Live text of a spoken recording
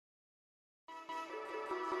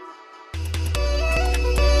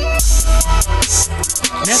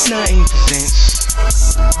That's Naim presents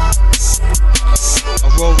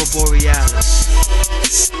Aurora Borealis,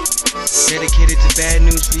 dedicated to Bad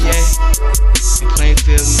News VA in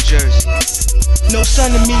Plainfield, New Jersey. No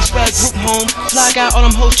son of me, swag group home. Fly guy, all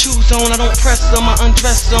them hoes choose on. I don't press them, I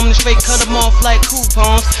undress them. Then straight cut them off like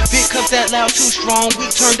coupons. Big cup that loud, too strong.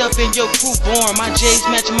 We turned up in your crew born. My J's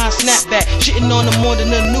matching my snapback. Shitting on them more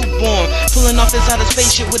than a newborn. Pulling off inside a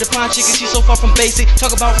spaceship with a fine chicken. She so far from basic.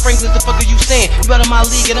 Talk about Franklin, the fuck are you saying? You out of my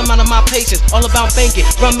league and I'm out of my patience. All about banking.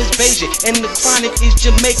 Rum is Beijing and the chronic is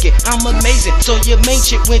Jamaican. I'm amazing. So your main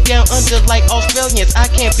chick went down under like Australians.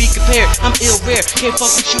 I can't be compared. I'm ill rare. Can't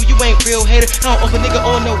fuck with you. You ain't real hater. I don't owe a nigga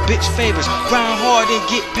or no bitch favors. Grind hard and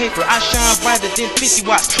get paper. I shine brighter than 50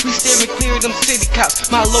 watts. We steering clear of them city cops.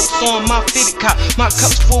 My looks on my fitted cop. My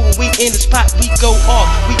cups full when we in the spot. We go off,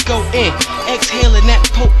 we go in. Exhaling that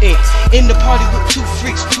potent. In the party with 2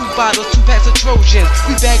 freaks, 2 bottles, 2 packs of Trojans.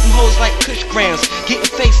 We bag them hoes like Kush grams. Getting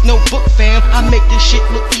face, no book fam. I make this shit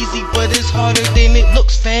look easy, but it's harder than it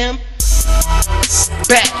looks fam.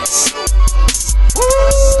 Back.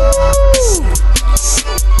 Woo!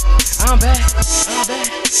 I'm back.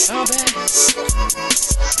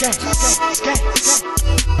 Skate.